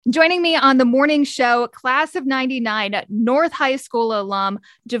Joining me on the morning show, class of 99, North High School alum,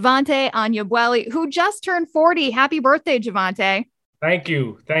 Javonte Anyabwele, who just turned 40. Happy birthday, Javonte. Thank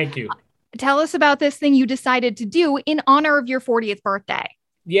you. Thank you. Tell us about this thing you decided to do in honor of your 40th birthday.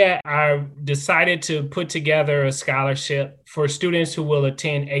 Yeah, I decided to put together a scholarship for students who will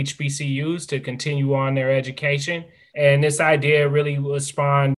attend HBCUs to continue on their education. And this idea really was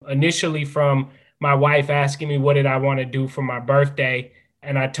spawned initially from my wife asking me what did I want to do for my birthday.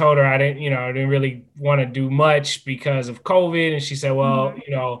 And I told her I didn't really want to do much because of COVID. And she said, well,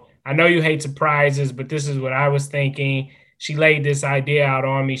 Mhm. I know you hate surprises, but this is what I was thinking. She laid this idea out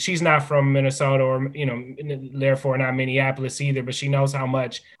on me. She's not from Minnesota or, therefore not Minneapolis either, but she knows how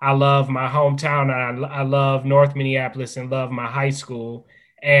much I love my hometown. And I love North Minneapolis and love my high school.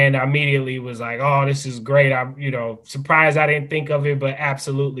 And I immediately was like, oh, this is great. I'm, surprised I didn't think of it, but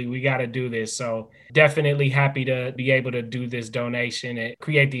absolutely, we got to do this. So definitely happy to be able to do this donation and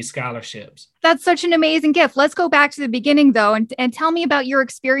create these scholarships. That's such an amazing gift. Let's go back to the beginning, though, and tell me about your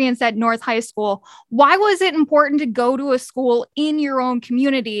experience at North High School. Why was it important to go to a school in your own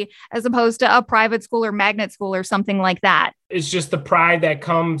community as opposed to a private school or magnet school or something like that? It's just the pride that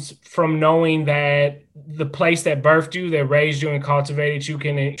comes from knowing that the place that birthed you, that raised you and cultivated you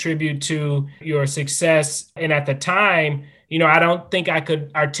can attribute to your success. And at the time, I don't think I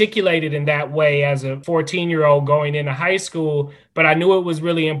could articulate it in that way as a 14-year-old going into high school, but I knew it was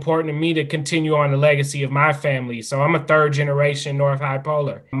really important to me to continue on the legacy of my family. So I'm a third generation North High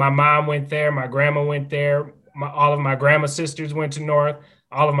Polar. My mom went there, my grandma went there, all of my grandma sisters went to North,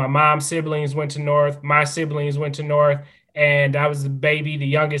 all of my mom's siblings went to North, my siblings went to North, and I was the baby, the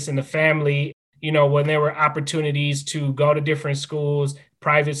youngest in the family. When there were opportunities to go to different schools,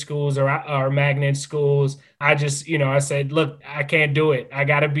 private schools or magnet schools, I just, I said, look, I can't do it. I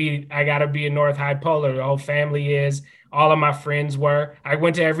gotta be a North High Polar. The whole family is. All of my friends were. I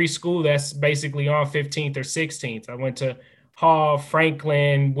went to every school that's basically on 15th or 16th. I went to Hall,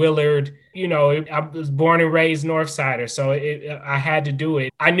 Franklin, Willard. I was born and raised Northsider, so I had to do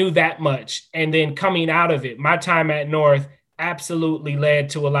it. I knew that much. And then coming out of it, my time at North absolutely led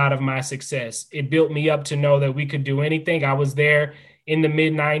to a lot of my success. It built me up to know that we could do anything. I was there in the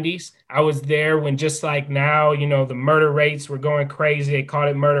mid 90s. I was there when, just like now, the murder rates were going crazy. They called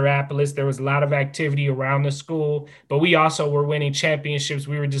it Murderapolis. There was a lot of activity around the school, but we also were winning championships.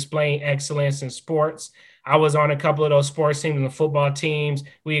 We were displaying excellence in sports. I was on a couple of those sports teams and the football teams.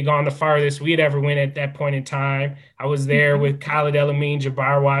 We had gone the farthest we'd ever went at that point in time. I was there with Khalid El-Amin,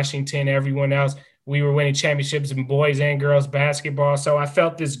 Jabbar Washington, everyone else. We were winning championships in boys and girls basketball. So I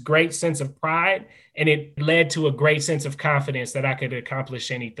felt this great sense of pride, and it led to a great sense of confidence that I could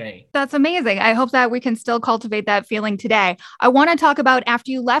accomplish anything. That's amazing. I hope that we can still cultivate that feeling today. I want to talk about after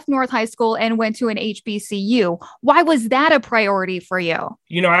you left North High School and went to an HBCU. Why was that a priority for you?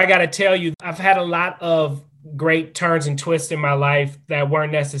 I got to tell you, I've had a lot of great turns and twists in my life that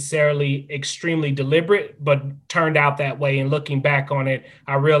weren't necessarily extremely deliberate, but turned out that way. And looking back on it,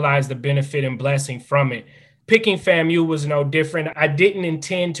 I realized the benefit and blessing from it. Picking FAMU was no different. I didn't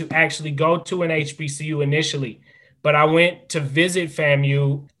intend to actually go to an HBCU initially, but I went to visit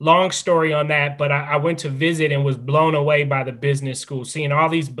FAMU. Long story on that, but I went to visit and was blown away by the business school, seeing all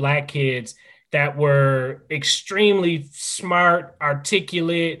these Black kids that were extremely smart,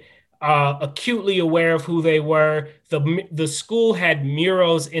 articulate, acutely aware of who they were. The school had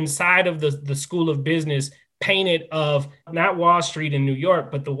murals inside of the School of Business painted of not Wall Street in New York,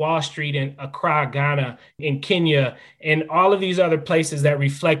 but the Wall Street in Accra, Ghana, in Kenya, and all of these other places that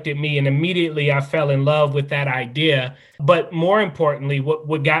reflected me. And immediately I fell in love with that idea. But more importantly,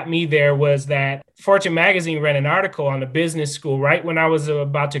 what got me there was that Fortune magazine ran an article on the business school right when I was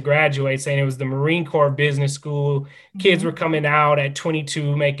about to graduate, saying it was the Marine Corps Business School. Kids were coming out at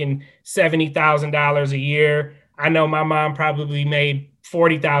 22, making $70,000 a year. I know my mom probably made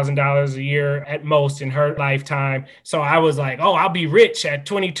 $40,000 a year at most in her lifetime. So I was like, oh, I'll be rich at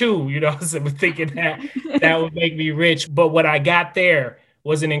 22, so thinking that would make me rich. But what I got there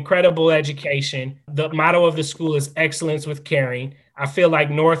was an incredible education. The motto of the school is excellence with caring. I feel like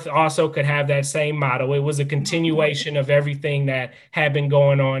North also could have that same motto. It was a continuation of everything that had been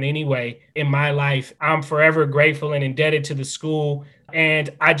going on anyway in my life. I'm forever grateful and indebted to the school. And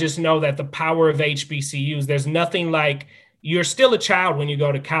I just know that the power of HBCUs, there's nothing like, you're still a child when you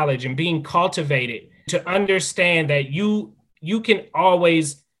go to college, and being cultivated to understand that you can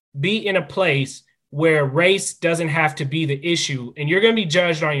always be in a place where race doesn't have to be the issue, and you're going to be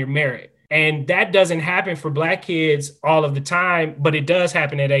judged on your merit. And that doesn't happen for Black kids all of the time, but it does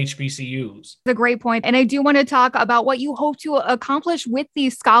happen at HBCUs. It's a great point. And I do want to talk about what you hope to accomplish with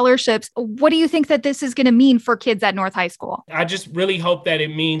these scholarships. What do you think that this is going to mean for kids at North High School? I just really hope that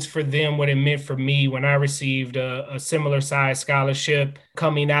it means for them what it meant for me when I received a similar size scholarship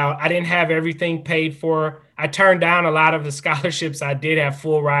coming out. I didn't have everything paid for. I turned down a lot of the scholarships. I did have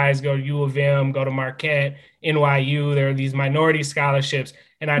full rides, go to U of M, go to Marquette, NYU. There are these minority scholarships.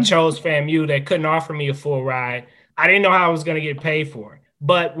 And I chose FAMU that couldn't offer me a full ride. I didn't know how I was going to get paid for it.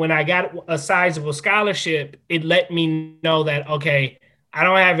 But when I got a sizable scholarship, it let me know that, okay, I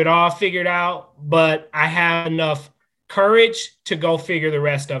don't have it all figured out, but I have enough courage to go figure the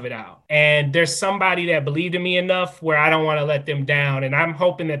rest of it out. And there's somebody that believed in me enough where I don't want to let them down. And I'm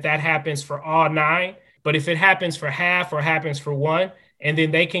hoping that that happens for all 9. But if it happens for half or happens for 1, and then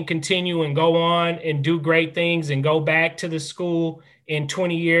they can continue and go on and do great things and go back to the school in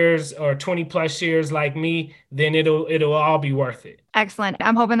 20 years or 20 plus years like me, then it'll all be worth it. Excellent.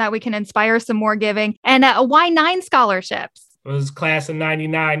 I'm hoping that we can inspire some more giving. And why 9 scholarships? It was class of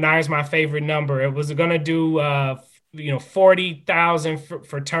 99. 9 is my favorite number. It was going to do 40,000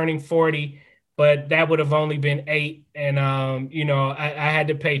 for turning 40, but that would have only been 8. And, I had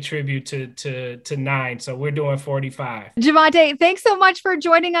to pay tribute to 9. So we're doing 45. Javonte, thanks so much for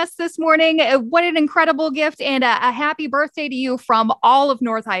joining us this morning. What an incredible gift, and a happy birthday to you from all of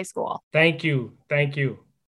North High School. Thank you. Thank you.